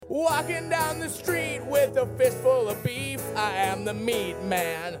Walking down the street with a fistful of beef. I am the meat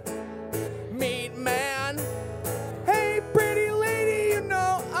man. Meat man. Hey, pretty lady, you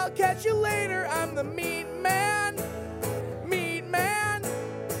know I'll catch you later. I'm the meat man. Meat man.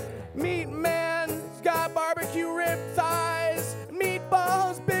 Meat man's got barbecue rib thighs,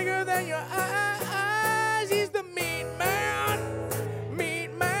 meatballs bigger than your eyes. He's the meat man.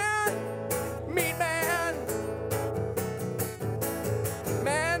 Meat man. Meat man.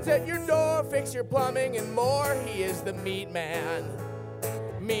 Man's at your door, fix your plumbing and more. He is the meat man.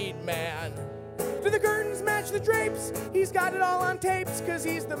 Meat man. Do the curtains match the drapes? He's got it all on tapes, 'cause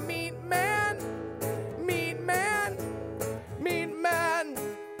he's the meat man. Meat man. Meat man.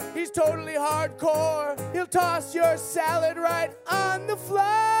 He's totally hardcore. He'll toss your salad right on the floor,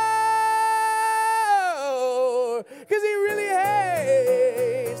 'cause he really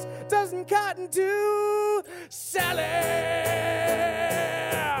hates doesn't cotton to salad.